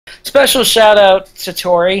Special shout out to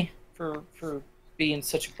Tori for being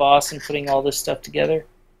such a boss and putting all this stuff together.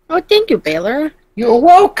 Oh, thank you, Baylor. You're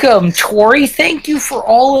welcome, Tori. Thank you for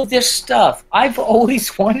all of this stuff. I've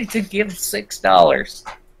always wanted to give $6.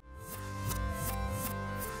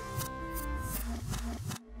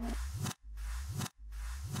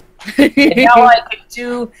 And now I can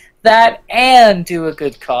do that and do a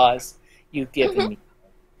good cause. You've given me.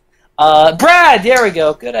 Brad, there we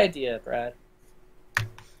go. Good idea, Brad.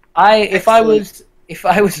 If I was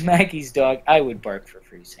Maggie's dog, I would bark for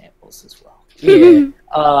free samples as well. Yeah.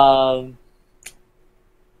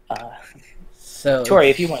 So Tori,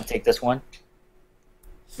 if you want to take this one.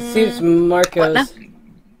 Seems Marco's.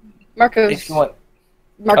 Marco's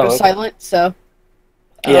okay. silent, so.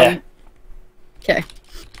 Yeah. Okay.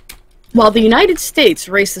 While the United States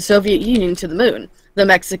raced the Soviet Union to the moon, the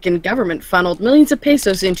Mexican government funneled millions of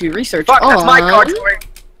pesos into research on... Fuck, that's my card,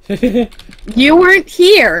 Tori. You weren't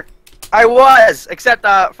here. I was, except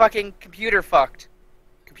fucking computer fucked.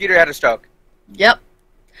 Computer had a stroke. Yep.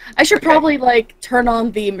 I should probably, like, turn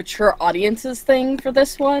on the mature audiences thing for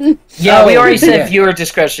this one. Yeah, we already said viewer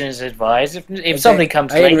discretion is advised. If somebody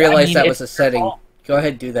comes I didn't late, realize that was a setting. Go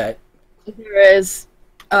ahead, do that. There is.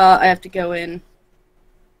 I have to go in.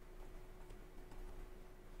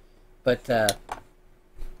 But, God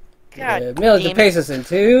millions damn of pesos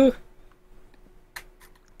into...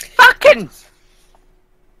 Fucking!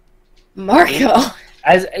 Marco!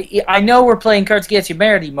 I know we're playing Cards Against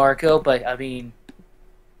Humanity, Marco, but, I mean...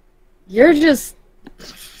 You're just...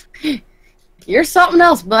 You're something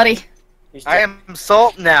else, buddy. I am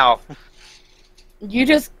salt now. You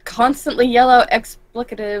just constantly yell out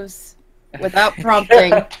explicatives without prompting.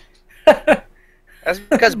 That's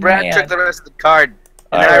because Brad took the rest of the card.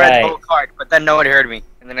 And then I read the whole card, but then no one heard me.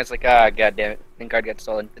 And then it's like, ah, god damn it. Then card got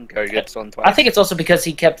stolen. Then card got stolen twice. I think it's also because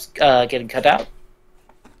he kept getting cut out.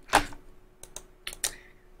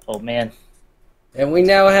 Oh, man. And we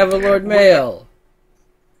now have a Lord Mayo.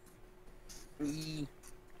 Okay.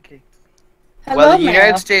 Hello, Well, the Mayo.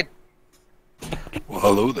 United States... Well,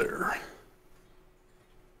 hello there.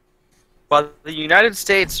 While the United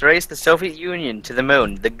States raced the Soviet Union to the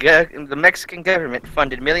moon, the Mexican government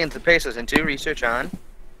funded millions of pesos into research on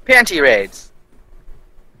panty raids,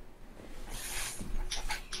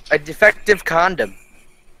 a defective condom,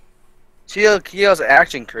 Kiel's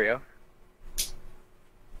action crew,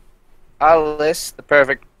 Alice, the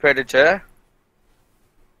perfect predator,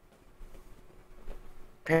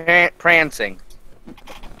 prancing.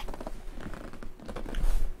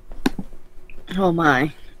 Oh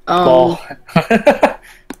my. Ball.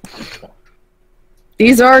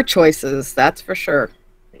 These are choices, that's for sure.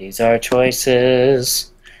 These are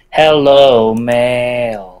choices. Hello,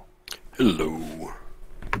 mail. Hello.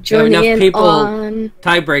 Joining enough in people. on...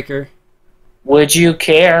 Tiebreaker. Would you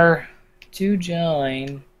care to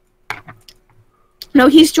join? No,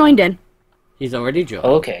 he's joined in. He's already joined.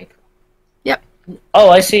 Okay. Yep. Oh,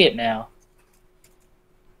 I see it now.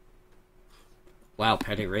 Wow,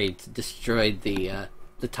 Petty Raids destroyed the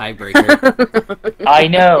tiebreaker. I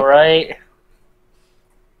know, right?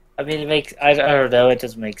 I mean, it makes... I don't know, it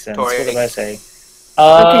doesn't make sense. Tori. What did I say?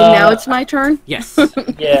 Okay, now it's my turn. Yes.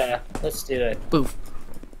 Yeah, let's do it. Boof.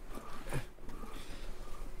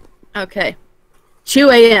 Okay.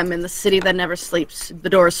 2 a.m. in the city that never sleeps. The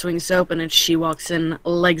door swings open and she walks in,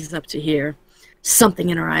 legs up to here.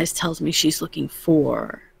 Something in her eyes tells me she's looking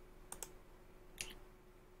for...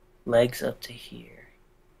 Legs up to here.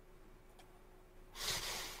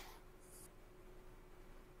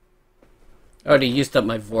 I already used up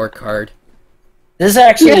my Vor card. This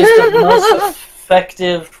actually is the most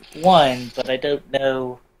effective one, but I don't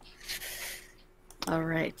know...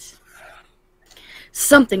 Alright.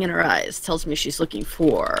 Something in her eyes tells me she's looking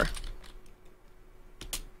for...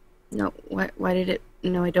 No, why did it...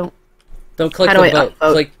 No, I don't... Don't click How do the I vote.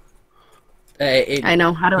 upvote? Click... I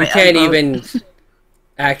know, how do I You can't upvote? even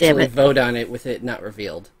actually it. vote on it with it not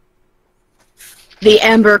revealed. The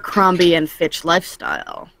Abercrombie and Fitch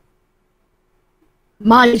lifestyle.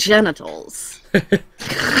 My genitals.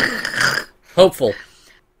 Hopeful.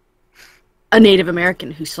 A Native American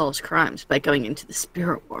who solves crimes by going into the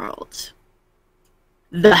spirit world.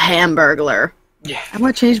 The Hamburglar. Yeah. I'm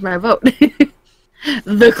gonna change my vote.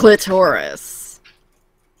 The Clitoris.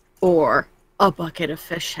 Or a bucket of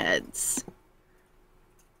fish heads.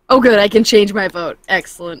 Oh good, I can change my vote.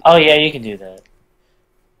 Excellent. Oh yeah, you can do that.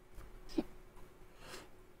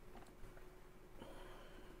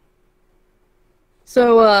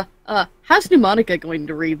 So, how's Pneumonica going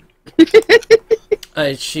to read? She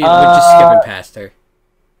we're just skipping past her.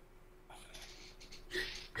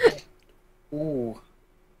 Ooh.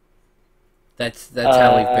 That's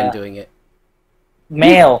how we've been doing it.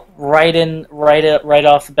 Male, right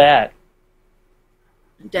off the bat.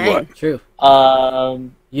 Dang. What? True.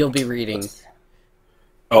 You'll be reading.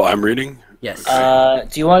 Oh, I'm reading? Yes.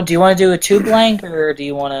 Do you want to do a 2-blank, or do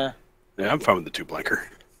you want to? Yeah, I'm fine with the 2-blanker.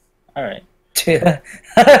 All right. Good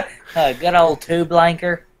old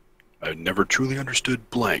 2-blanker. I never truly understood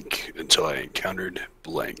blank until I encountered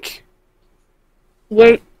blank.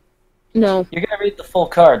 Wait. No. You're gonna read the full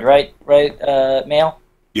card, right? Right, Male?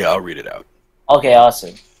 Yeah, I'll read it out. Okay,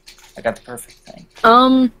 awesome. I got the perfect thing.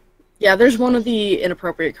 Yeah, there's one of the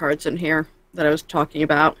inappropriate cards in here that I was talking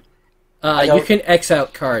about. You can X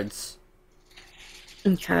out cards.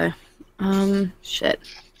 Okay. Shit.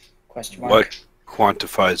 Question mark. What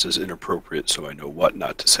quantifies as inappropriate so I know what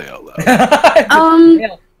not to say out loud?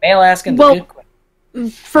 Male asking the good question.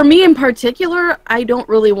 For me in particular, I don't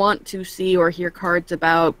really want to see or hear cards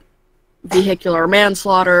about vehicular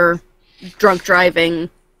manslaughter, drunk driving,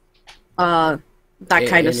 that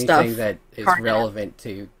kind of stuff. Anything that is relevant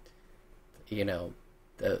to,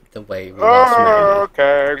 the way we lost Maggie.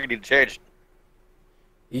 Okay, we need to change.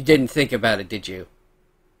 You didn't think about it, did you?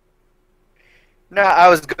 No, I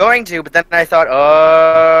was going to, but then I thought,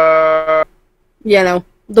 Yeah, no.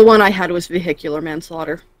 The one I had was vehicular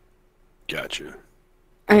manslaughter. Gotcha.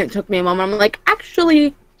 And it took me a moment. I'm like,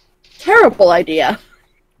 actually, terrible idea.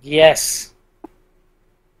 Yes.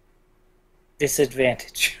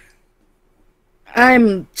 Disadvantage.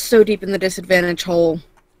 I'm so deep in the disadvantage hole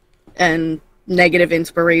and negative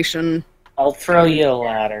inspiration. I'll throw you a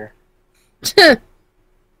ladder.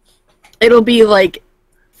 It'll be like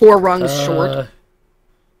 4 rungs short.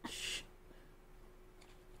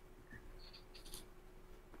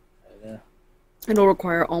 It'll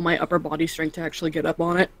require all my upper body strength to actually get up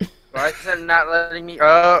on it. why is it not letting me?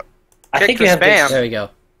 I kick think for you have spam. There we go.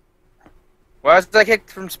 Why was I kicked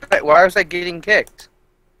from spam? Why was I getting kicked?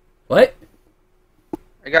 What?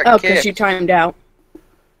 I got Oh, kicked. because you timed out.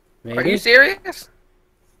 Maybe? Are you serious?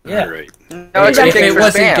 Yeah. All right. No, I got if kicked it for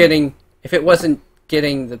wasn't spam. if it wasn't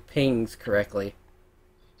getting the pings correctly.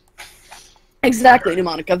 Exactly,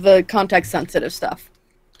 Monica, the context-sensitive stuff.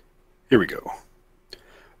 Here we go.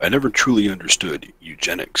 I never truly understood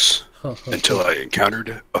eugenics until I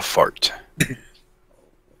encountered a fart.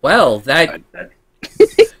 Well, that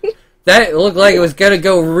that looked like it was gonna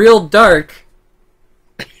go real dark.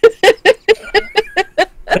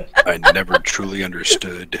 I never truly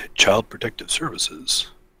understood Child Protective Services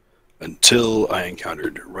until I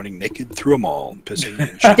encountered running naked through a mall, pissing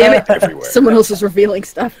and Damn shitting it. everywhere. Someone else is revealing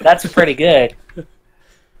stuff. That's pretty good.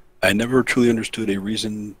 I never truly understood a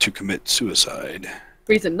reason to commit suicide.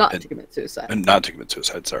 Reason not to commit suicide. And not to commit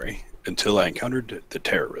suicide, sorry. Until I encountered the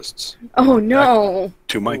terrorists. Oh, no.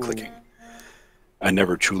 To my clicking. I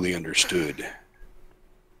never truly understood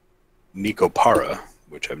Nicopara,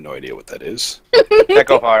 which I have no idea what that is.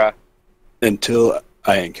 Cacophony. Until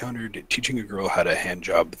I encountered teaching a girl how to hand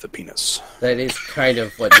job the penis. That is kind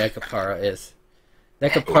of what Nekapara is.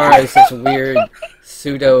 Nekapara is this weird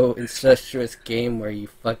pseudo-incestuous game where you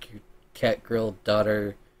fuck your cat girl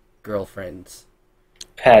daughter girlfriends.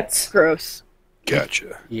 Pets. Gross.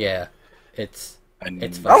 Gotcha. Yeah, it's I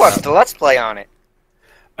fucked I'll watch up. the Let's Play on it.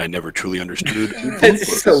 I never truly understood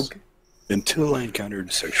It's so good. until I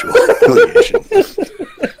encountered sexual affiliation.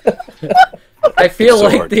 I feel So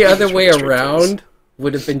like hard the to other answer way with a straight around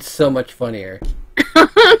would have been so much funnier.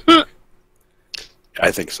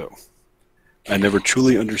 I think so. I never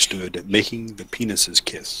truly understood making the penises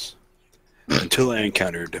kiss until I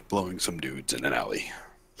encountered blowing some dudes in an alley.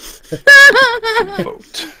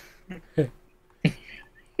 Vote.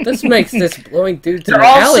 This makes this blowing dudes in They're the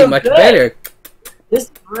all alley so much good. better. This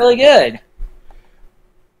is really good.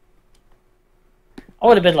 I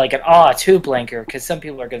would have been like an 2-blanker because some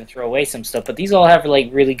people are going to throw away some stuff, but these all have like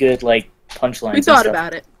really good like punchlines. We thought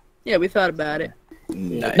about it. Yeah, we thought about it.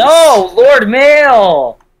 Nice. No, Lord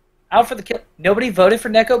Mail, out for the kill. Nobody voted for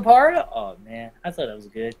Nekopara. Oh man, I thought that was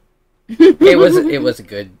good. It was a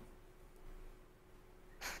good.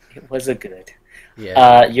 It was a good.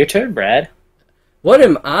 Yeah. Your turn, Brad. What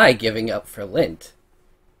am I giving up for Lent?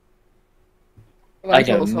 I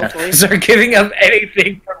don't know. Start giving up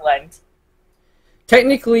anything for Lent.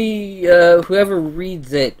 Technically, whoever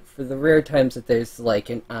reads it, for the rare times that there's like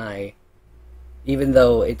an I, even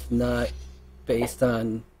though it's not based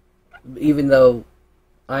on, even though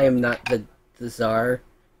I am not the czar,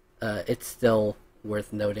 it's still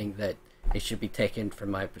worth noting that it should be taken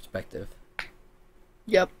from my perspective.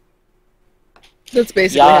 Yep. That's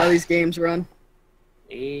basically Yeah. how these games run.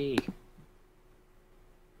 Hey.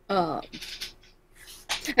 I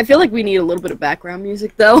feel like we need a little bit of background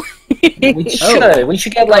music, though. We should. We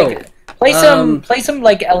should get like Play some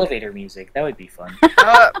like elevator music. That would be fun.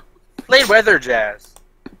 Play weather jazz.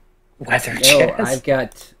 Weather No, jazz.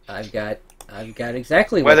 I've got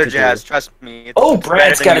exactly Weather what to jazz. do. Trust me. It's Oh, better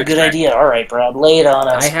Brad's than got you a good expect. idea. All right, Brad, lay it on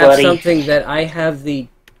us, I have buddy. something that I have the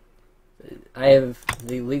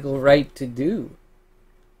legal right to do.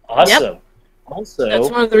 Awesome. Yep. Also, That's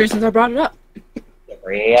one of the reasons I brought it up.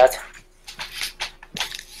 Brad.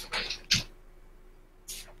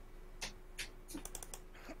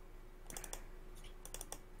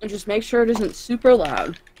 And just make sure it isn't super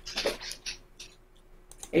loud.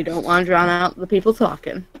 You don't want to drown out the people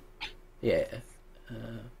talking. Yeah.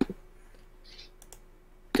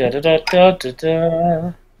 Da da da da da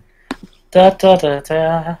da. Da da da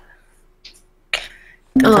da.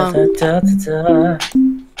 Da, da, da, da, da.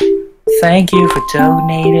 Thank you for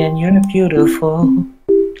donating. You're beautiful.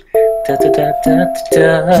 Da, da, da, da,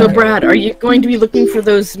 da. So, Brad, are you going to be looking for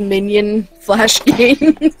those minion flash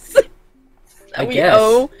games I that we guess.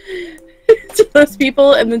 owe to those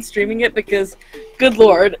people and then streaming it? Because, good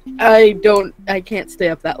lord, I can't stay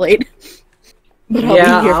up that late. But I'll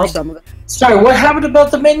Yeah, be here I'll- for some of it. Sorry, what happened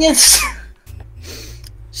about the minions?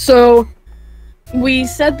 So, we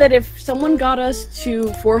said that if someone got us to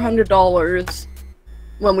 $400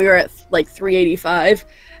 when we were at like $385,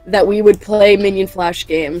 that we would play Minion Flash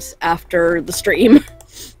games after the stream.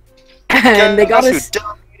 And they got us. You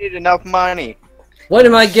donated enough money. What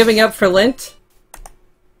am I giving up for Lent?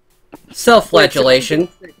 Self-flagellation.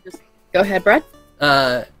 Just go ahead, Brad.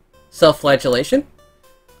 Self-flagellation.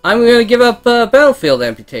 I'm gonna give up battlefield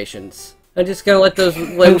amputations. I'm just gonna let those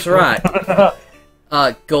limbs rot.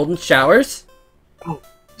 Golden showers.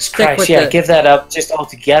 Christ, with yeah, the- give that up just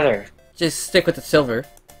altogether. Just stick with the silver.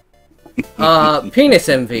 Penis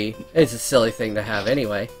envy is a silly thing to have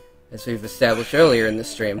anyway, as we've established earlier in the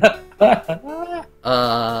stream.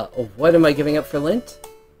 What am I giving up for Lent?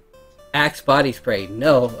 Axe body spray.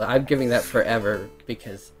 No, I'm giving that forever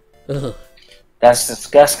because, ugh, That's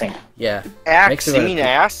disgusting. yeah. Axe, it you a- mean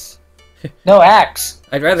ass? No axe.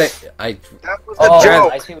 I'd rather That was a Oh,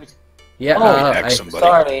 joke. I see what yeah. Oh, axe somebody.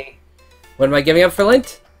 sorry. What am I giving up for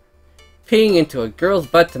Lent? Peeing into a girl's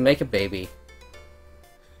butt to make a baby.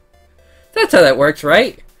 That's how that works,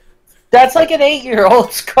 right? That's like an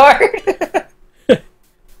 8-year-old's card.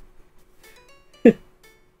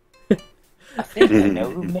 I think I know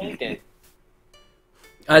who made it.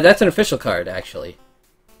 That's an official card, actually.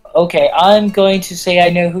 Okay, I'm going to say I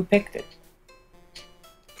know who picked it.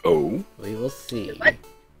 Oh, We will see. What?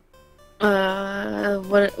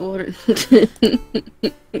 What?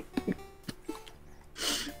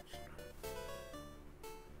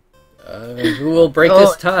 Who will break Oh,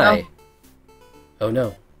 this tie? Oh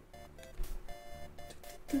no.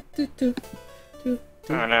 Oh,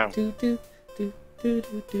 no.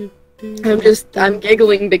 I'm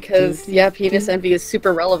giggling because, yeah, penis envy is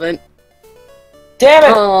super relevant. Damn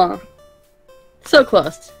it! Aw. So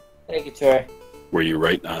close. Thank you, Troy. were you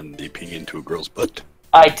right on the peeing into a girl's butt?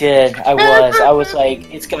 I did. I was. I was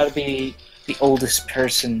like, it's gotta be the oldest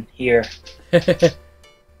person here. Thanks.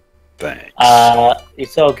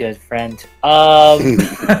 It's all good, friend.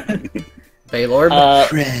 Baylord?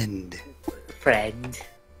 Friend. Friend.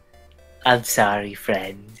 I'm sorry,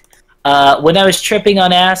 friend. When I was tripping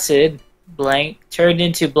on acid, blank turned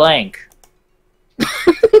into blank.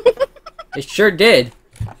 It sure did.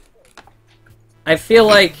 I feel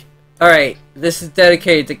like... Alright, this is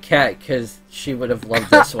dedicated to Kat, because she would have loved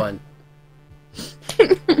this one.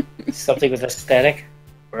 Something with aesthetic?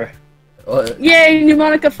 Or... Yay,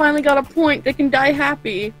 Pneumonica finally got a point. They can die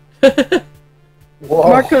happy. Whoa.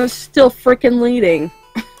 Marco's still freaking leading.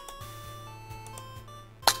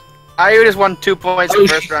 I just won 2 points Oh, in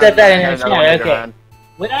the first she round. said that and in her another one chat, later okay. on.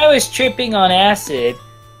 When I was tripping on acid,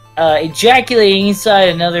 ejaculating inside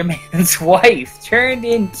another man's wife turned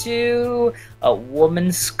into a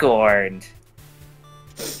woman scorned.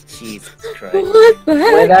 Jesus Christ. What the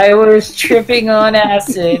When heck? I was tripping on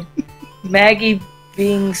acid, Maggie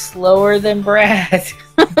being slower than Brad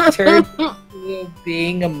turned into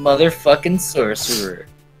being a motherfucking sorcerer.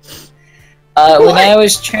 When I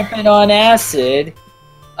was tripping on acid,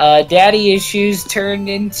 daddy issues turned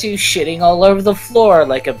into shitting all over the floor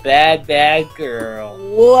like a bad, bad girl.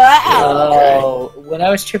 Wow. When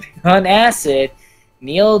I was tripping on acid,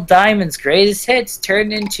 Neil Diamond's greatest hits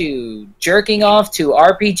turned into jerking off to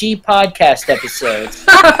RPG podcast episodes.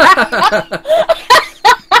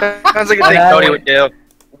 Sounds like a thing Cody would do.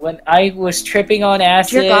 When I was tripping on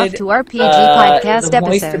acid, Jerk off to RPG podcast the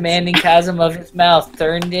moist, episodes. demanding chasm of his mouth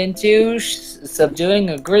turned into subduing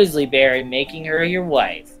a grizzly bear and making her your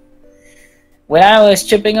wife. when I was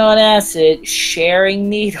tripping on acid, sharing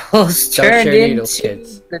needles Don't turned share needles, into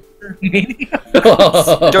kids.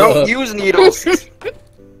 Don't use needles.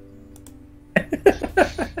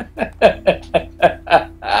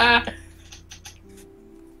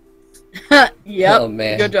 Yep. Oh,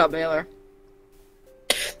 man. Good job, Baylor.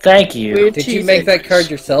 Thank you. Did you make that card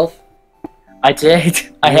yourself? I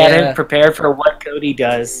did. I had Yeah. it prepared for what Cody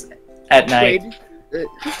does at night. Wait,